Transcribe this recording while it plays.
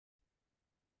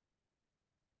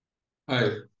Hi,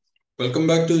 welcome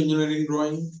back to Engineering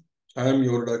Drawing. I am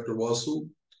your Dr. Vasu.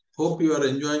 Hope you are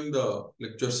enjoying the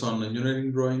lectures on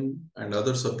engineering drawing and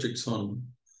other subjects on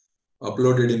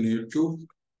uploaded in YouTube.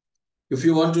 If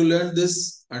you want to learn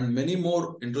this and many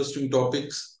more interesting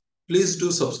topics, please do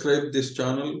subscribe this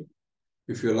channel.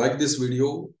 If you like this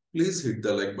video, please hit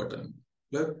the like button.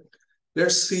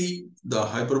 Let's see the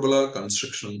hyperbola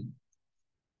construction.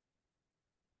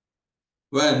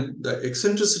 When the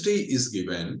eccentricity is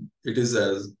given, it is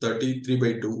as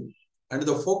 33/2, and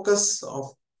the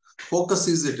focus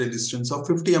is at a distance of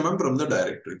 50 mm from the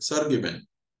directrix are given.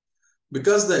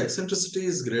 Because the eccentricity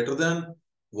is greater than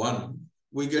 1,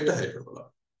 we get a hyperbola,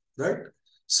 right?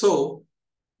 So,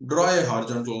 draw a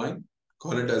horizontal line,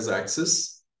 call it as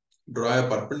axis. Draw a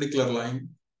perpendicular line,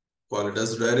 call it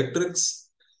as directrix,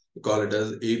 call it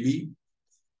as AB,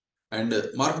 and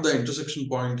mark the intersection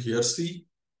point here C,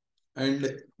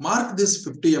 and mark this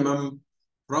 50 mm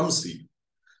from C.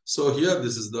 So here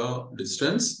this is the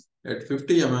distance. At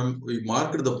 50 mm, we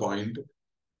marked the point.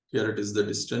 Here it is the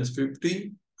distance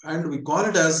 50, and we call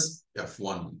it as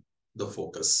F1, the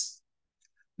focus.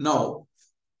 Now,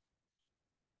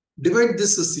 divide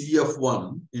this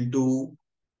CF1 into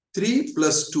 3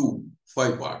 plus 2,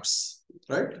 5 parts,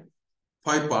 right?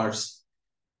 5 parts,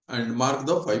 and mark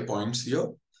the 5 points here.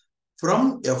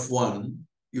 From F1,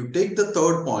 you take the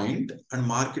third point and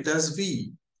mark it as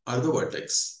V, or the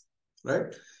vertex,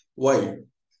 right? Why?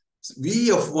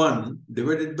 V of 1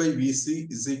 divided by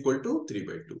Vc is equal to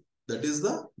 3/2. That is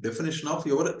the definition of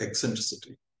your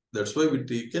eccentricity. That's why we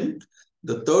taken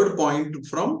the third point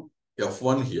from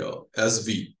F1 here as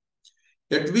V.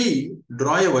 At V,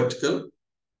 draw a vertical,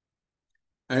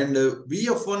 and V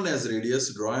of 1 as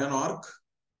radius, draw an arc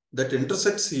that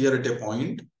intersects here at a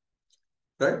point,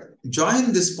 right?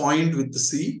 Join this point with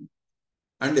C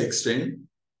and extend.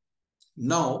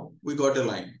 Now we got a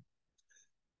line.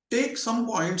 Take some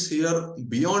points here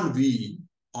beyond V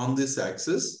on this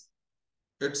axis.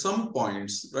 At some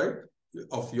points, right,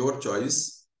 of your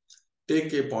choice,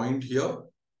 take a point here,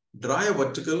 draw a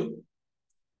vertical,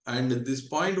 and this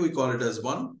point we call it as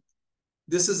 1.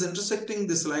 This is intersecting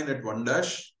this line at 1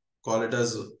 dash, call it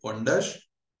as 1 dash,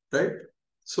 right?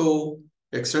 So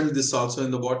extend this also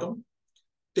in the bottom.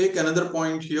 Take another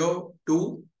point here,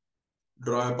 2,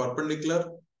 draw a perpendicular.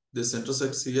 This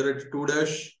intersects here at 2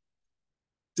 dash,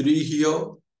 3 here,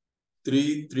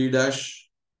 3 dash,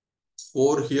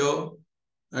 4 here,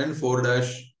 and 4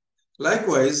 dash.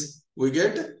 Likewise, we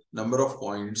get number of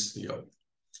points here.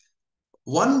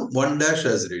 1 dash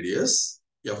as radius,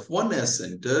 F1 as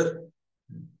center,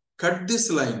 cut this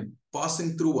line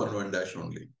passing through 1 dash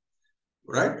only,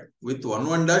 right? With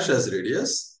 1 dash as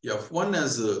radius, F1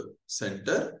 as a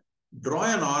center, draw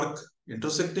an arc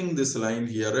intersecting this line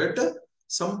here at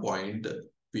some point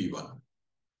P1.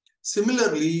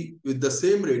 Similarly, with the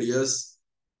same radius,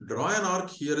 draw an arc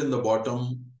here in the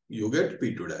bottom, you get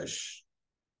P2 dash.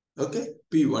 Okay,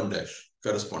 P1 dash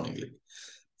correspondingly.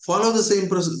 Follow the same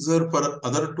procedure for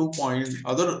other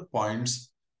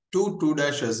points, 2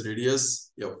 dash as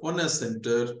radius, F1 as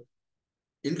center,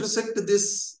 intersect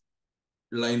this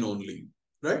line only,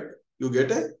 right? You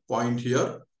get a point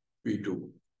here,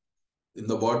 P2. In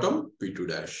the bottom, P2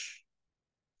 dash.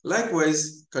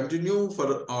 Likewise, continue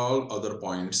for all other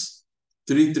points.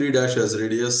 3 dash as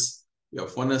radius,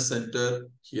 F1 as center,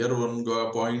 here one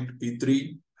point,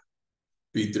 P3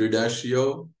 dash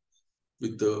here,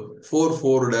 with the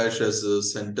 4 dash as a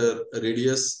center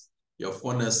radius,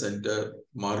 F1 as center,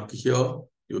 mark here,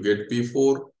 you get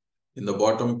P4, in the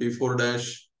bottom P4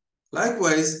 dash.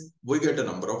 Likewise, we get a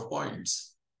number of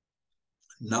points.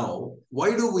 Now,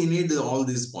 why do we need all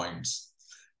these points?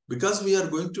 Because we are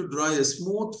going to draw a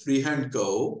smooth freehand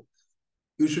curve,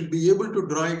 you should be able to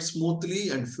draw it smoothly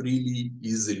and freely,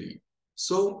 easily.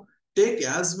 So, take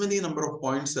as many number of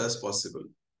points as possible.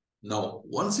 Now,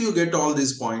 once you get all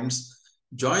these points,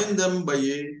 join them by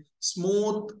a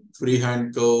smooth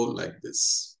freehand curve like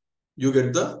this. You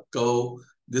get the curve.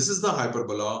 This is the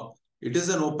hyperbola. It is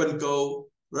an open curve,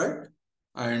 right?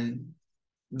 And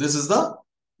this is the,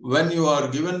 when you are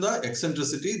given the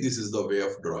eccentricity, this is the way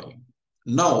of drawing.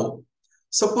 Now,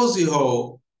 suppose you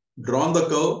have drawn the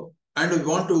curve and we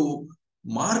want to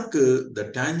mark the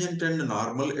tangent and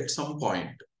normal at some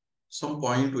point. Some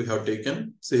point we have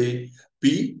taken, say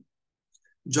P.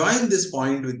 Join this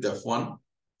point with F1.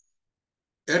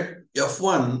 At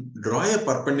F1, draw a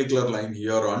perpendicular line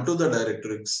here onto the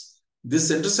directrix. This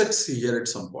intersects here at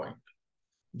some point.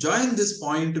 Join this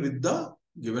point with the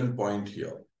given point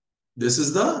here. This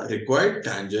is the required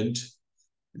tangent.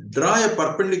 Draw a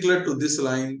perpendicular to this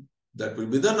line. That will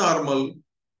be the normal.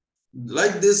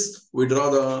 Like this, we draw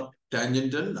the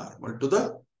tangent and normal to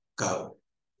the curve.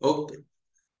 Okay.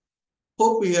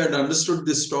 Hope we had understood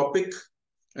this topic,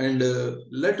 and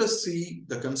let us see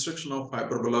the construction of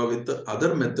hyperbola with the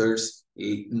other methods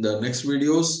in the next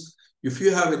videos. If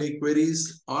you have any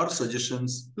queries or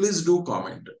suggestions, please do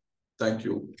comment. Thank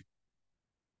you.